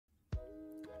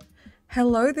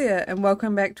Hello there and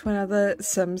welcome back to another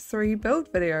Sims 3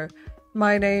 build video.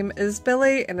 My name is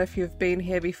Billy and if you've been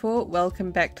here before,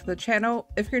 welcome back to the channel.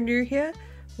 If you're new here,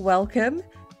 welcome.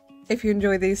 If you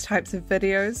enjoy these types of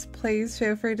videos, please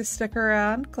feel free to stick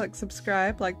around, click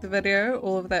subscribe, like the video,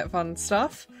 all of that fun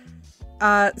stuff.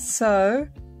 So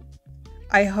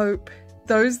I hope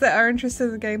those that are interested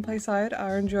in the gameplay side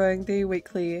are enjoying the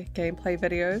weekly gameplay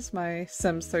videos, my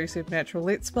Sims 3 Supernatural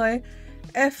Let's Play.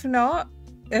 If not,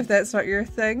 if that's not your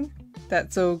thing,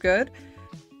 that's all good.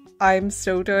 I'm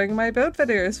still doing my build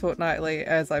videos fortnightly,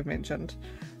 as I've mentioned.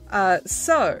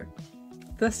 So,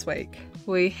 this week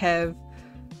we have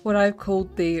what I've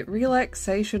called the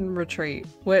Relaxation Retreat,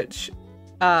 which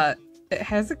it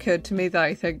has occurred to me that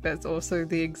I think that's also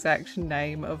the exact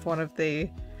name of one of the,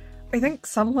 I think,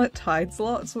 Sunlit Tide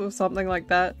slots or something like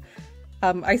that.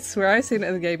 I swear I've seen it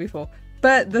in the game before,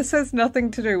 but this has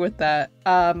nothing to do with that.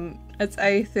 It's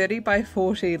a 30 by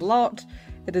 40 lot.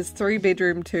 It is 3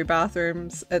 bedroom, 2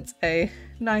 bathrooms. It's a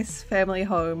nice family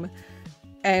home.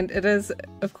 And it is,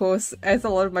 of course, as a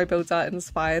lot of my builds are,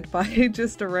 inspired by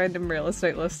just a random real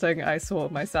estate listing I saw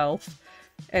myself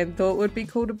and thought would be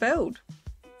cool to build.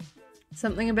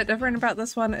 Something a bit different about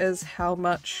this one is how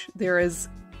much there is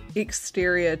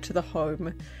exterior to the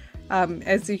home.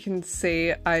 As you can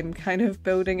see, I'm kind of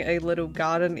building a little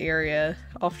garden area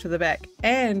off to the back,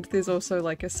 and there's also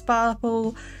like a spa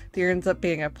pool. There ends up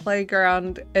being a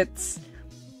playground. It's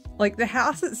like the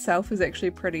house itself is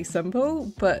actually pretty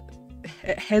simple, but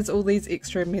it has all these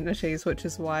extra amenities, which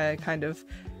is why I kind of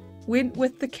went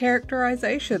with the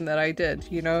characterization that I did.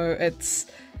 You know, it's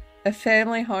a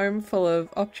family home full of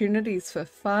opportunities for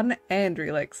fun and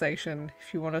relaxation.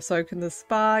 If you want to soak in the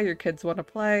spa, your kids want to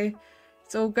play,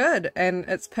 it's all good, and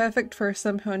it's perfect for a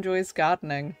sim who enjoys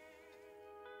gardening.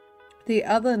 The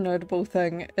other notable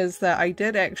thing is that I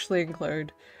did actually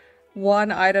include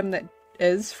one item that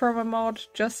is from a mod,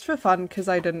 just for fun, because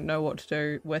I didn't know what to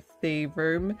do with the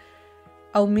room.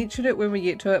 I'll mention it when we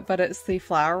get to it, but it's the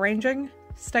flower arranging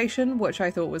station, which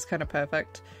I thought was kind of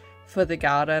perfect for the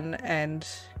garden, and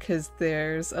because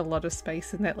there's a lot of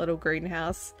space in that little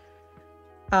greenhouse.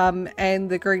 And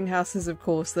the greenhouse is, of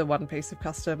course, the one piece of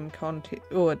custom content,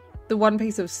 or the one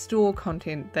piece of store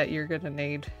content that you're going to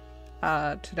need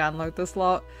to download this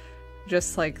lot.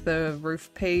 Just like the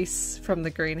roof piece from the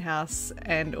greenhouse,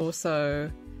 and also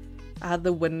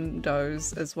the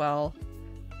windows as well.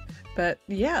 But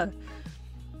yeah.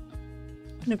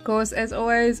 And of course, as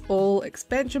always, all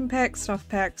expansion packs, stuff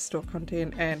packs, store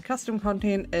content, and custom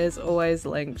content is always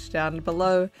linked down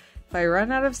below. If I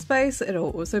run out of space,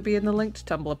 it'll also be in the linked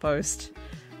Tumblr post.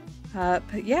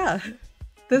 But yeah,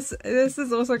 this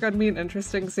is also going to be an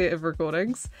interesting set of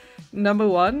recordings. Number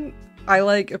one, I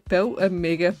built a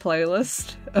mega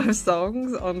playlist of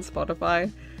songs on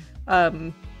Spotify.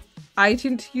 I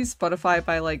tend to use Spotify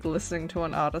by listening to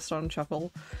an artist on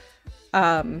shuffle,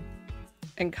 and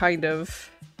kind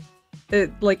of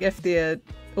if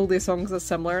all their songs are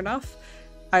similar enough,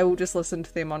 I will just listen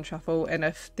to them on shuffle, and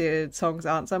if their songs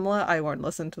aren't similar, I won't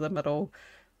listen to them at all,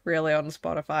 really, on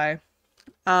Spotify.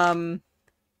 Because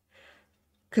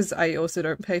I also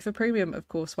don't pay for premium, of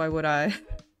course, why would I?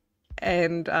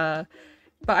 And, but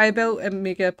I built a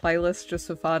mega playlist just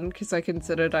for fun, because I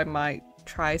considered I might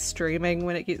try streaming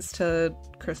when it gets to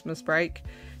Christmas break,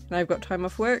 and I've got time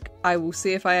off work. I will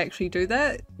see if I actually do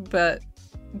that, but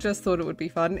just thought it would be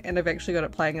fun, and I've actually got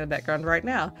it playing in the background right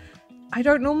now. I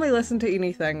don't normally listen to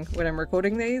anything when I'm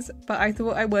recording these, but I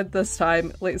thought I would this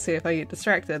time. Let's see if I get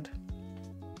distracted.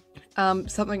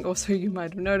 Something also you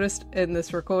might have noticed in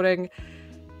this recording,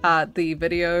 the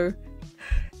video,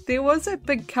 there was a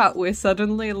big cut where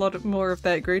suddenly a lot more of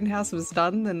that greenhouse was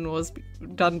done than was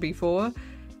done before.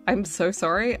 I'm so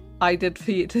sorry. I did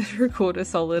forget to record a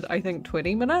solid, I think,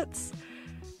 20 minutes.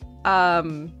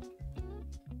 Yeah,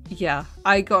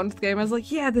 I got into the game, I was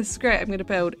like, yeah, this is great, I'm gonna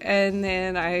build, and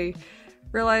then I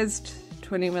realized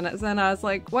 20 minutes in, I was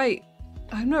like, wait,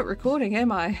 I'm not recording,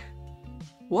 am I?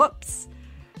 Whoops.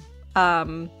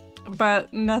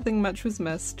 But nothing much was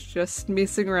missed, just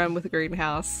messing around with the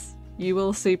greenhouse. You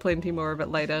will see plenty more of it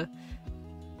later.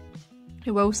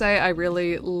 I will say I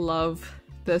really love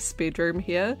this bedroom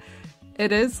here.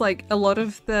 It is a lot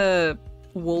of the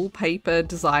wallpaper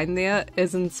design there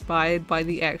is inspired by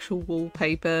the actual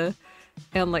wallpaper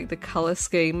and the color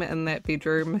scheme in that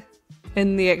bedroom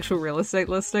in the actual real estate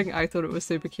listing. I thought it was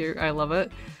super cute. I love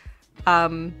it.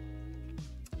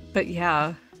 But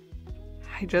yeah,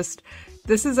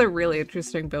 this is a really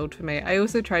interesting build for me. I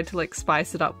also tried to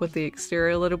spice it up with the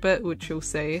exterior a little bit, which you'll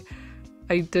see.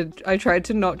 I tried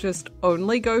to not just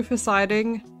only go for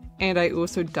siding, and I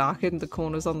also darkened the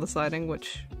corners on the siding,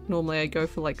 which normally I go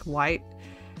for like white.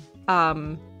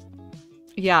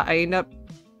 Yeah, I end up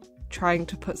trying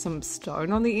to put some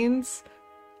stone on the ends.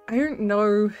 I don't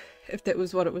know if that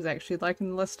was what it was actually like in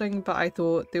the listing, but I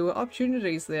thought there were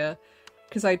opportunities there,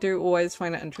 because I do always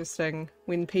find it interesting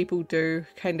when people do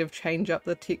kind of change up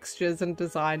the textures and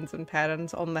designs and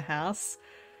patterns on the house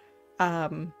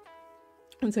in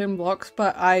certain blocks,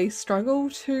 but I struggle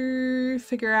to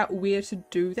figure out where to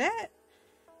do that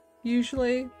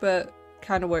usually, but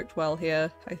kind of worked well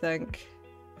here, I think.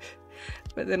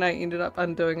 But then I ended up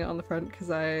undoing it on the front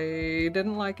because I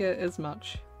didn't like it as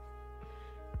much.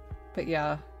 But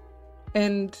yeah.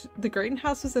 And the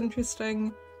greenhouse was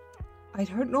interesting. I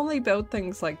don't normally build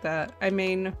things like that. I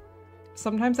mean,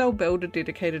 sometimes I'll build a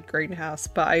dedicated greenhouse,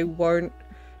 but I won't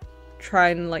try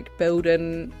and like build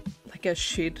in like a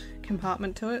shed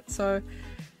compartment to it. So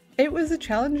it was a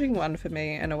challenging one for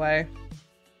me in a way.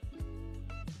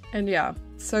 And yeah,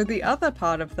 so the other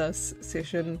part of this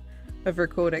session of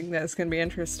recording that's going to be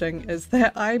interesting is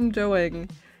that I'm doing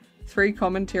 3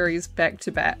 commentaries back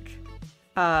to back.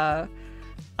 I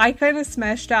kind of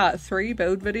smashed out 3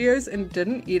 build videos and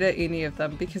didn't edit any of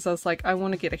them because I was like, I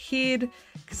want to get ahead,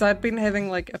 because I'd been having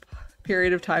like a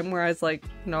period of time where I was like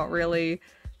not really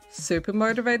super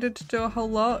motivated to do a whole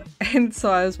lot, and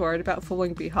so I was worried about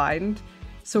falling behind.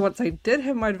 So once I did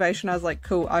have motivation, I was like,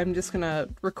 cool, I'm just gonna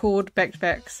record back to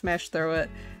back, smash through it,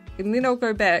 and then I'll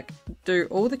go back, do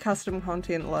all the custom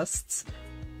content lists,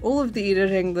 all of the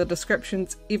editing, the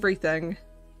descriptions, everything,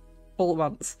 all at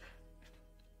once.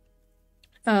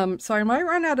 So I might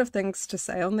run out of things to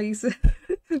say on these.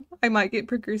 I might get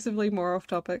progressively more off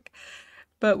topic,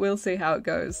 but we'll see how it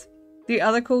goes. The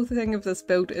other cool thing of this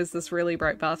build is this really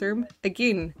bright bathroom.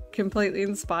 Again, completely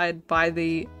inspired by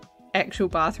the actual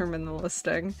bathroom in the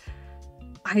listing.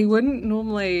 I wouldn't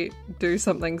normally do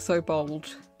something so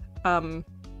bold. But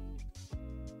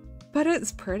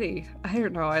it's pretty. I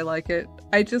don't know, I like it.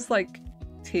 I just like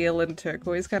teal and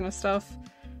turquoise kind of stuff.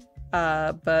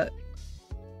 But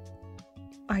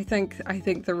I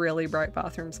think the really bright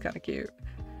bathroom's kind of cute.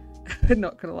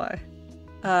 Not gonna lie.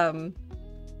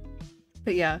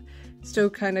 But yeah, still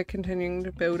kind of continuing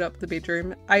to build up the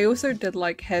bedroom. I also did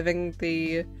like having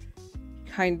the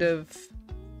kind of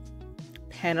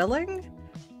paneling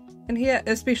in here,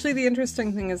 especially the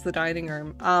interesting thing is the dining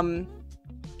room.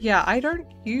 Yeah, I don't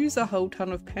use a whole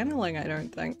ton of paneling, I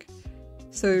don't think.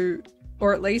 So,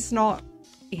 or at least not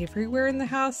everywhere in the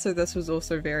house, so this was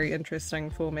also very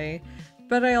interesting for me.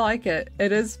 But I like it.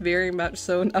 It is very much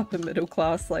so an upper middle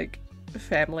class, like,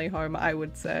 family home, I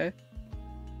would say.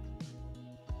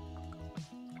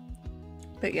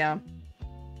 But yeah.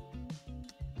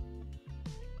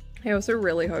 I also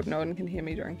really hope no one can hear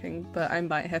me drinking, but I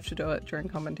might have to do it during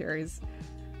commentaries.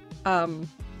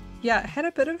 Yeah, I had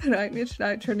a bit of a nightmare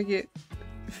tonight trying to get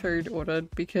food ordered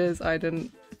because I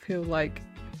didn't feel like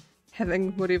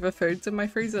having whatever food's in my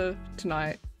freezer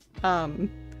tonight.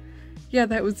 Yeah,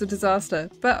 that was a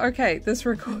disaster. But okay, this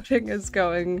recording is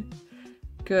going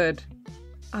good.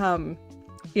 Yeah,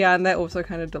 and that also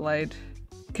kind of delayed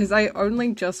because I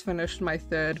only just finished my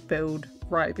 3rd build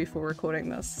right before recording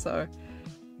this, so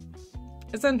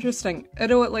it's interesting.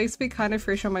 It'll at least be kind of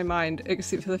fresh on my mind,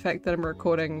 except for the fact that I'm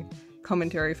recording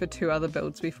commentary for 2 other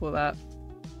builds before that.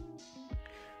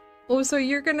 Also,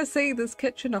 you're gonna see this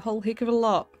kitchen a whole heck of a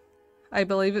lot. I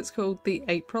believe it's called the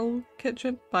April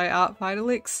Kitchen by Art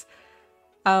Vitalex.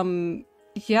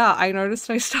 Yeah, I noticed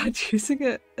I started using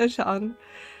it a ton,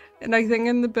 and I think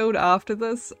in the build after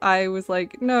this I was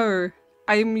like, no,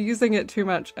 I'm using it too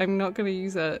much, I'm not gonna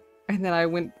use it, and then I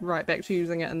went right back to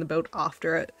using it in the build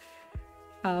after it.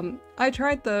 I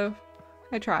tried though.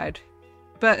 I tried.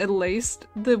 But at least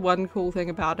the one cool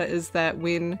thing about it is that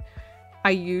when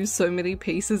I use so many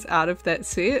pieces out of that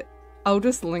set, I'll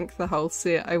just link the whole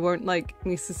set. I won't like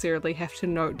necessarily have to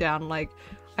note down like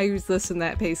I use this and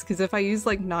that piece, because if I use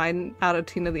like 9 out of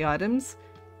 10 of the items,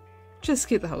 just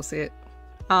get the whole set.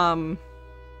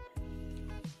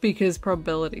 Because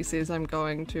probability says I'm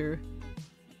going to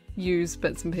use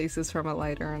bits and pieces from it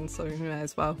later, and so you may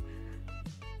as well.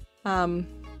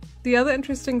 The other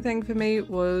interesting thing for me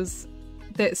was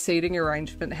that seating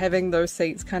arrangement, having those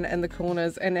seats kind of in the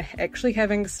corners and actually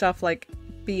having stuff like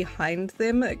behind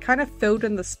them. It kind of filled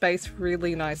in the space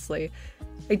really nicely.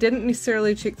 I didn't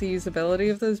necessarily check the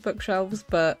usability of those bookshelves,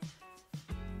 but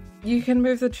you can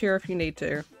move the chair if you need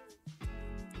to.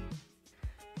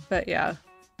 But yeah.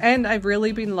 And I've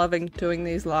really been loving doing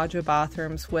these larger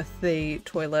bathrooms with the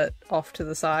toilet off to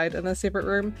the side in a separate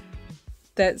room.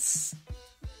 That's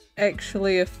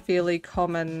actually a fairly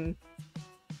common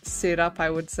setup, I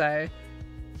would say.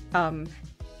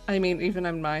 I mean, even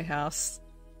in my house,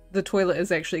 the toilet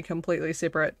is actually completely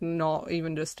separate, not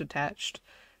even just attached.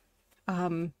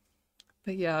 But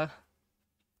yeah.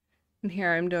 And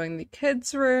here I'm doing the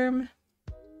kids' room.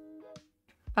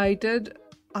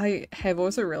 I have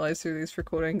also realized through these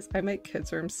recordings, I make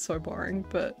kids' rooms so boring,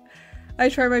 but I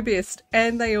try my best,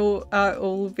 and they all are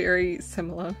all very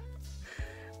similar.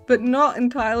 But not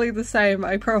entirely the same,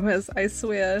 I promise, I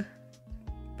swear.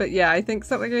 But yeah, I think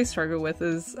something I struggle with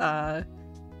is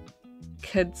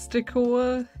kids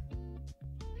decor.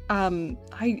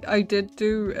 I did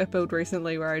do a build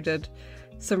recently where I did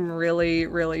some really,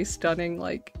 really stunning,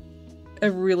 like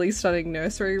a really stunning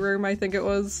nursery room, I think it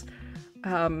was.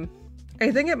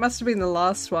 I think it must have been the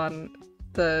last one,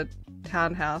 the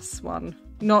townhouse one.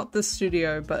 Not the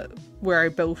studio, but where I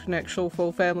built an actual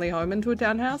full family home into a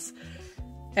townhouse.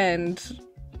 And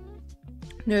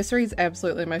nursery is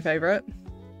absolutely my favourite.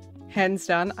 Hands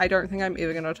down. I don't think I'm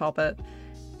ever going to top it.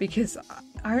 Because,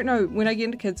 I don't know, when I get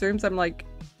into kids' rooms, I'm like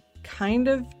kind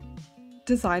of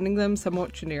designing them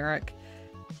somewhat generic.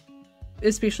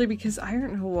 Especially because I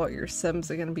don't know what your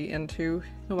Sims are going to be into,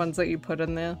 the ones that you put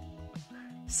in there.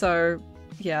 So,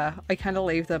 yeah, I kind of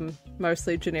leave them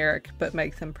mostly generic, but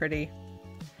make them pretty.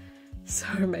 So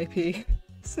maybe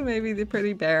they're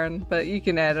pretty barren, but you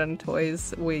can add in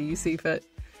toys where you see fit.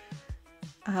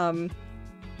 I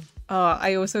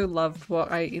also loved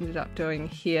what I ended up doing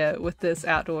here with this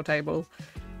outdoor table.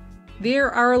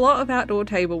 There are a lot of outdoor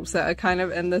tables that are kind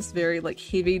of in this very like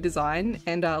heavy design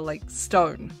and are like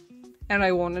stone. And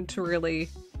I wanted to really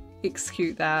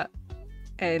execute that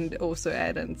and also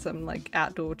add in some like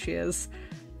outdoor chairs.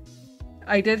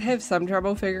 I did have some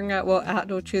trouble figuring out what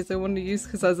outdoor chairs I wanted to use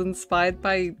because I was inspired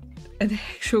by an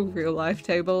actual real life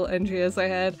table and chairs I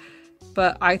had,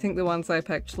 but I think the ones I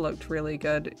picked looked really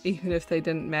good even if they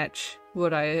didn't match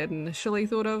what I had initially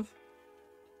thought of.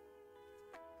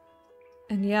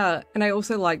 And yeah, and I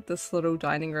also like this little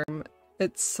dining room.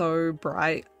 It's so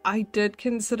bright. I did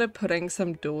consider putting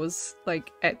some doors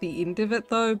like at the end of it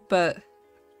though, but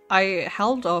I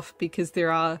held off because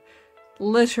there are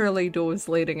literally doors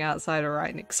leading outside or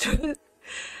right next to it.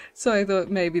 So I thought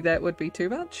maybe that would be too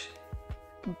much.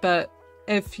 But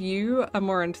if you are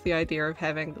more into the idea of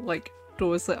having like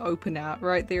doors that open out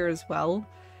right there as well,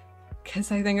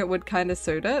 because I think it would kind of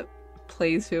suit it,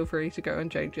 please feel free to go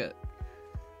and change it.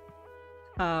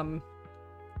 And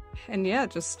yeah,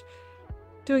 just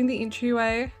doing the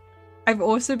entryway. I've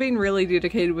also been really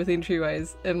dedicated with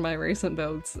entryways in my recent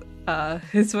builds,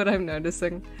 is what I'm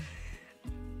noticing.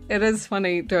 It is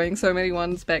funny doing so many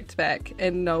ones back to back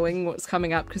and knowing what's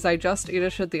coming up because I just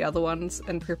edited the other ones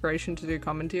in preparation to do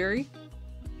commentary.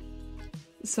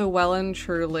 So well and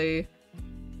truly,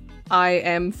 I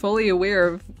am fully aware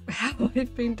of how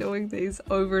I've been doing these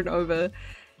over and over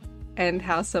and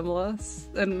how similar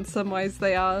in some ways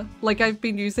they are. Like I've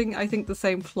been using, I think, the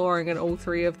same flooring in all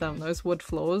three of them, those wood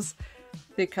floors.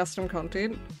 They're custom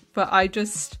content, but I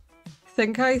just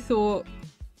think I thought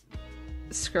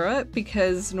screw it,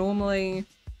 because normally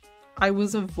I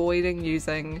was avoiding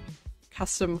using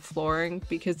custom flooring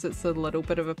because it's a little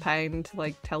bit of a pain to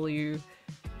like tell you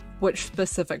which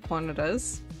specific one it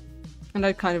is, and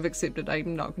I kind of accepted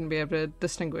I'm not going to be able to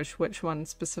distinguish which one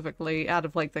specifically out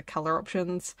of like the color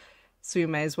options, so you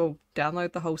may as well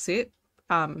download the whole set.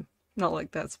 Not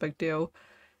like that's a big deal,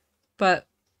 but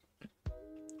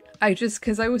I just,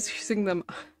 because I was using them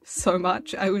so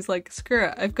much, I was like, screw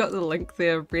it, I've got the link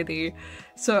there ready,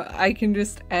 so I can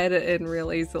just add it in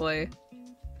real easily.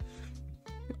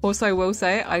 Also, I will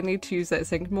say, I need to use that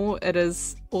sink more. It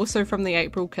is also from the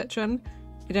April kitchen.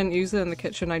 I didn't use it in the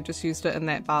kitchen, I just used it in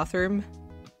that bathroom.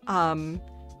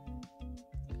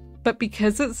 But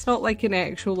because it's not like an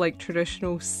actual like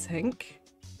traditional sink,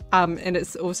 and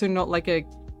it's also not like a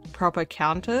proper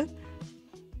counter,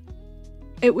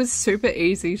 it was super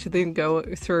easy to then go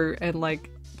through and like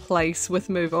place with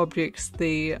move objects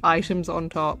the items on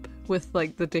top with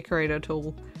like the decorator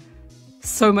tool.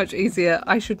 So much easier.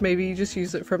 I should maybe just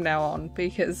use it from now on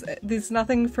because there's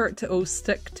nothing for it to all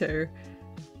stick to.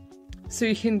 So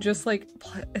you can just like,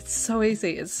 it's so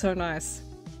easy, it's so nice.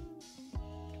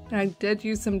 And I did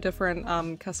use some different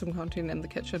custom content in the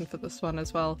kitchen for this one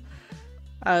as well.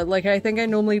 Like I think I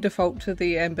normally default to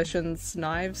the Ambitions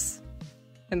knives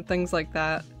and things like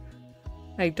that.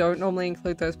 I don't normally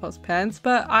include those pots and pans,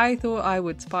 but I thought I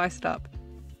would spice it up.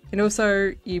 And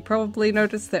also, you probably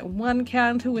noticed that one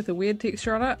counter with a weird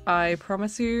texture on it. I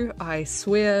promise you, I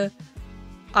swear,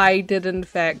 I did in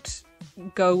fact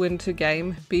go into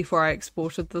game before I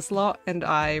exported this lot and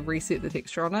I reset the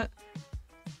texture on it.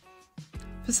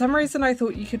 For some reason I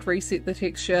thought you could reset the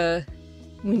texture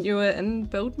when you were in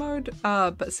build mode,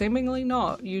 but seemingly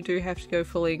not. You do have to go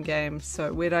fully in game.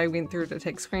 So when I went through to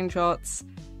take screenshots,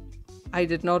 I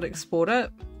did not export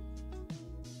it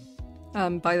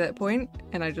by that point,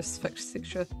 and I just fixed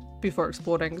texture before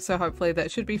exporting, so hopefully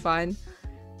that should be fine.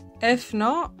 If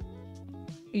not,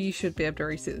 you should be able to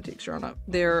reset the texture on it.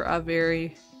 There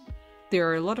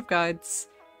are a lot of guides.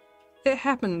 It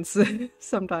happens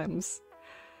sometimes.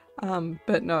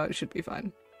 But no, it should be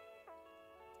fine.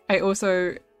 I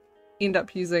also end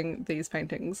up using these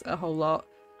paintings a whole lot.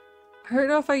 I don't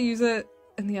know if I use it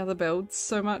in the other builds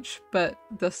so much, but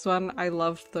this one, I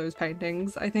loved those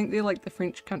paintings. I think they're like the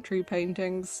French country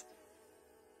paintings.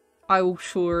 I will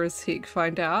sure as heck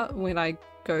find out when I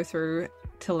go through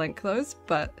to link those,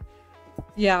 but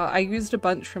yeah, I used a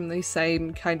bunch from the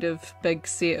same kind of big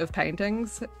set of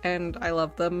paintings, and I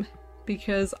love them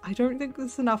because I don't think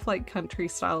there's enough like country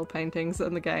style paintings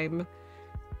in the game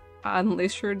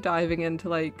unless you're diving into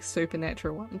like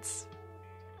supernatural ones.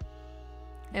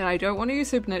 And I don't want to use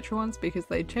supernatural ones because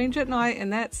they change at night,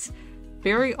 and that's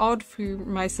very odd for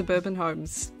my suburban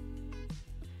homes.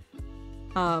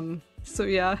 So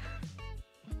yeah.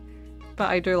 But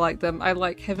I do like them. I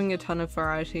like having a ton of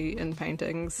variety in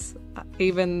paintings,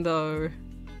 even though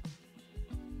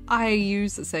I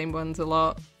use the same ones a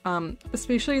lot,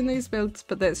 especially in these builds,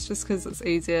 but that's just because it's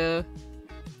easier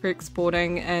for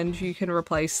exporting and you can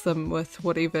replace them with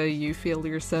whatever you feel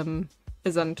your sim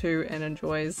is into and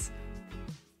enjoys.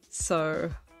 So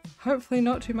hopefully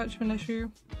not too much of an issue.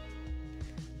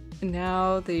 And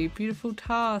now the beautiful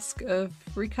task of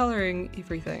recoloring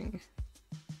everything.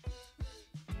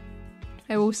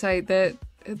 I will say that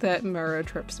that mirror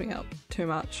trips me up too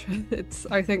much.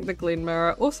 I think the Glen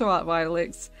mirror, also Art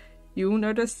Violets, you will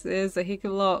notice there's a heck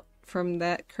of a lot from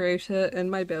that creator in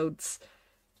my builds.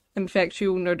 In fact,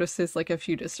 you will notice there's like a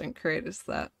few distinct creators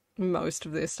that most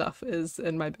of their stuff is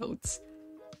in my builds.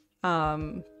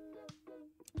 But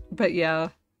yeah,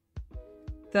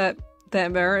 that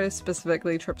mirror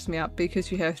specifically trips me up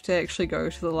because you have to actually go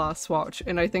to the last swatch,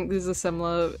 and I think there's a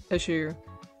similar issue.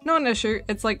 Not an issue,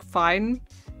 it's like fine.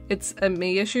 It's a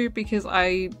me issue because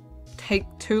I take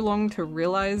too long to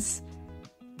realize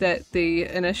that the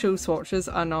initial swatches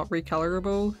are not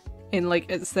recolorable, and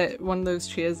like it's that one of those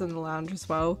chairs in the lounge as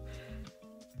well.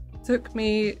 Took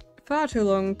me far too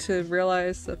long to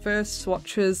realize the first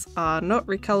swatches are not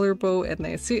recolorable and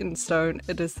they're set in stone.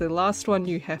 It is the last one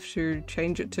you have to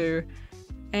change it to,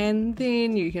 and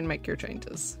then you can make your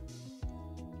changes.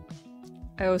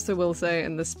 I also will say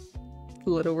in this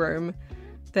little room,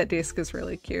 that desk is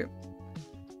really cute.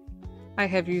 I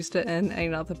have used it in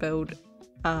another build,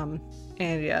 and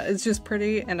yeah, it's just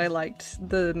pretty, and I liked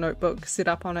the notebook set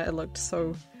up on it. It looked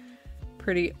so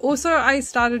pretty. Also, I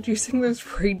started using those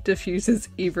reed diffusers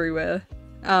everywhere,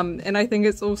 and I think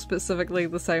it's all specifically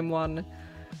the same one,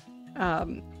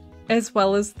 as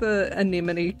well as the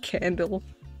anemone candle.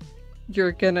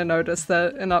 You're gonna notice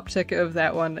that an uptick of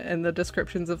that one in the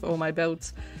descriptions of all my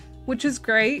builds, which is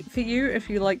great for you if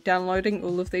you like downloading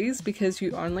all of these because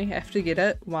you only have to get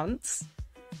it once,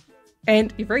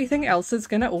 and everything else is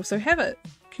gonna also have it.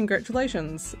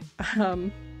 Congratulations.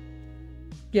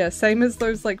 Yeah, same as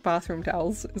those like bathroom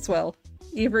towels as well.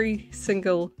 Every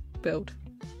single build.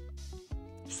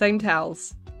 Same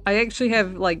towels. I actually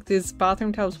have like, there's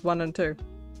bathroom towels 1 and 2.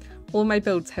 All my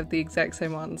builds have the exact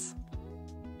same ones.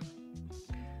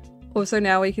 Also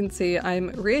now we can see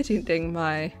I'm reattempting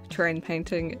my terrain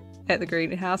painting at the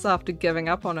greenhouse after giving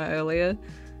up on it earlier.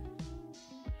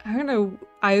 I don't know,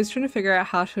 I was trying to figure out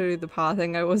how to do the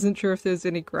pathing. I wasn't sure if there's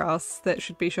any grass that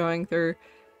should be showing through.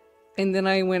 And then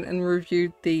I went and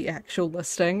reviewed the actual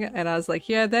listing and I was like,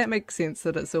 yeah, that makes sense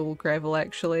that it's all gravel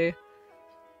actually.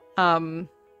 And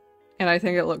I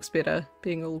think it looks better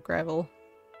being all gravel.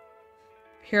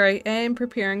 Here I am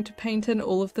preparing to paint in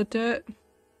all of the dirt.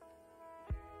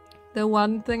 The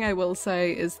one thing I will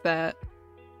say is that,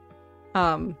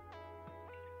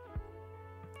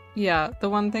 yeah, the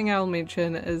one thing I'll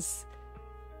mention is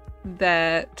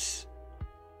that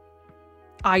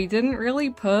I didn't really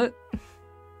put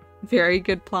very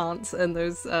good plants in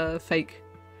those fake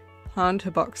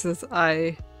planter boxes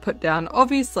I put down.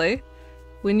 Obviously,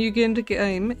 when you get into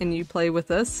game and you play with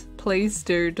this, please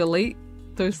do delete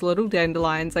those little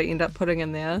dandelions I end up putting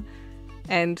in there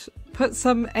and put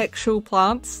some actual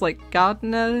plants, like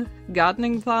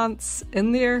gardening plants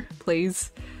in there,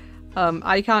 please.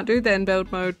 I can't do that in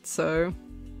build mode, so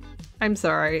I'm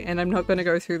sorry, and I'm not going to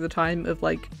go through the time of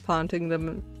like planting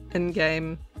them in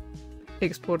game,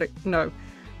 exporting, no.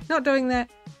 Not doing that.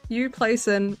 You place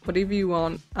in whatever you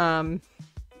want,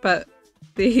 but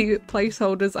the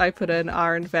placeholders I put in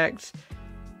are in fact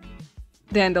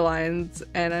dandelions,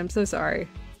 and I'm so sorry.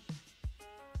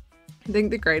 I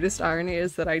think the greatest irony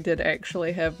is that I did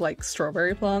actually have like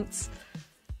strawberry plants,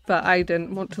 but I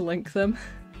didn't want to link them,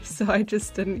 so I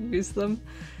just didn't use them.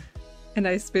 And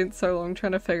I spent so long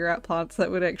trying to figure out plants that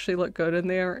would actually look good in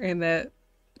there and that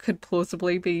could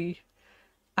plausibly be,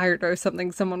 I don't know,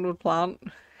 something someone would plant.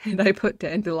 And I put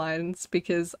dandelions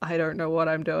because I don't know what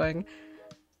I'm doing.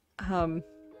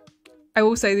 I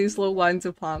will say these little lines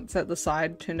of plants at the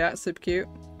side turned out super cute.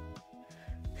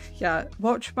 Yeah,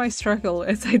 watch my struggle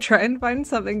as I try and find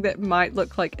something that might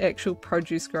look like actual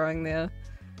produce growing there.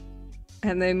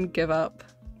 And then give up.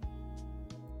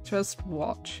 Just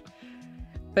watch.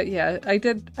 But yeah, I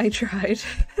tried.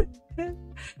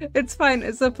 It's fine,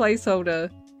 it's a placeholder.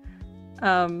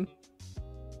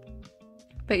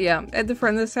 But yeah, at the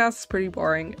front of this house is pretty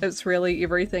boring. It's really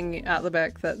everything out the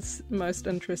back that's most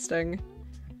interesting.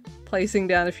 Placing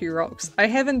down a few rocks. I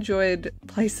have enjoyed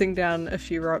placing down a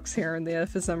few rocks here and there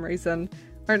for some reason.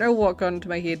 I don't know what got into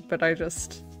my head, but I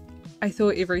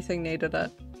thought everything needed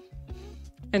it.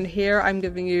 And here I'm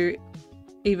giving you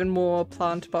even more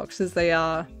plant boxes. They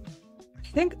are, I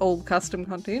think, all custom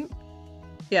content.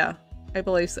 Yeah, I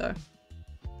believe so.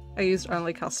 I used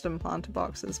only custom planter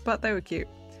boxes, but they were cute.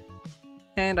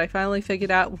 And I finally figured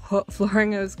out what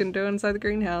flooring I was going to do inside the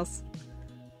greenhouse.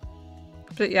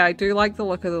 But yeah, I do like the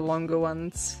look of the longer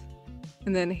ones.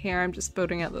 And then here I'm just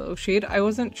building out the little shed. I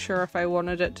wasn't sure if I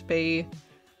wanted it to be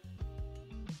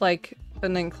like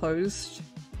an enclosed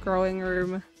growing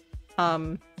room.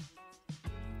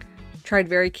 Tried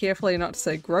very carefully not to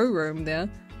say grow room there.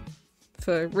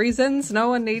 For reasons no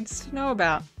one needs to know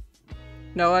about.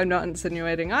 No, I'm not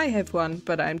insinuating I have one,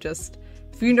 but I'm just...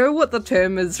 If you know what the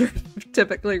term is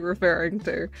typically referring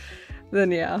to,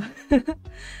 then yeah.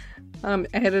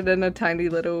 Added in a tiny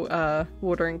little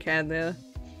watering can there.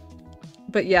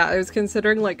 But yeah, I was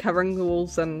considering like covering the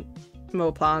walls and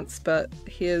more plants, but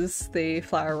here's the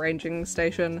flower arranging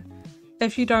station.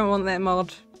 If you don't want that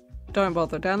mod, don't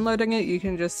bother downloading it, you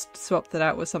can just swap that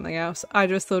out with something else. I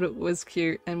just thought it was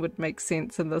cute and would make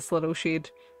sense in this little shed.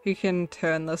 You can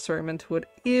turn this room into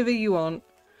whatever you want.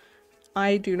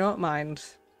 I do not mind.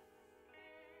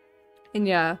 And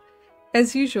yeah,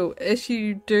 as usual, if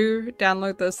you do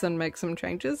download this and make some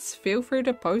changes, feel free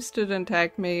to post it and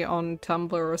tag me on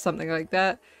Tumblr or something like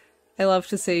that. I love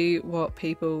to see what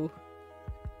people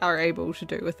are able to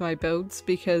do with my builds,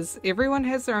 because everyone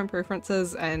has their own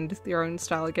preferences and their own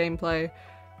style of gameplay,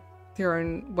 their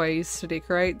own ways to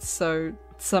decorate, so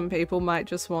some people might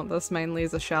just want this mainly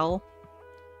as a shell.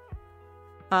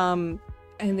 And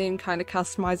then kind of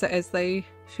customize it as they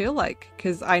feel like,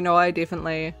 because I know I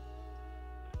definitely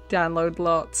download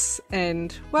lots,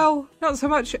 and well, not so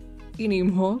much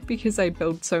anymore because I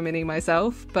build so many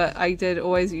myself, but I did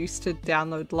always used to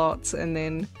download lots and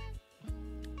then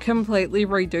completely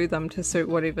redo them to suit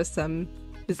whatever sim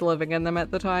is living in them at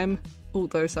the time.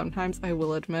 Although sometimes I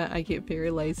will admit I get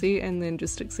very lazy and then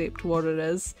just accept what it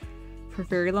is for a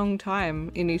very long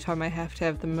time anytime I have to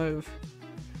have them move.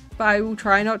 But I will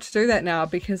try not to do that now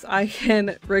because I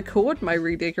can record my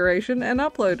redecoration and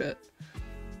upload it.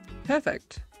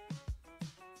 Perfect.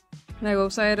 And I will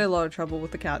say I had a lot of trouble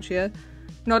with the couch here.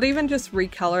 Not even just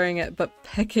recoloring it, but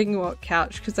picking what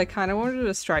couch, because I kind of wanted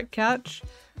a striped couch,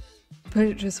 but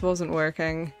it just wasn't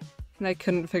working. And I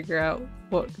couldn't figure out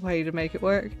what way to make it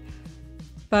work.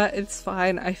 But it's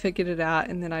fine, I figured it out,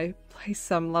 and then I placed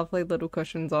some lovely little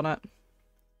cushions on it.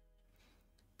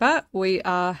 But we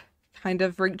are kind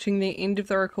of reaching the end of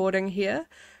the recording here.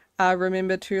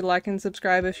 Remember to like and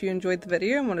subscribe if you enjoyed the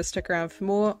video and want to stick around for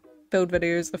more. Build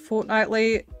videos are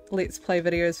fortnightly, let's play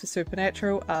videos for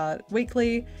Supernatural are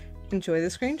weekly. Enjoy the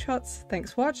screenshots.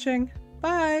 Thanks for watching.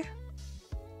 Bye!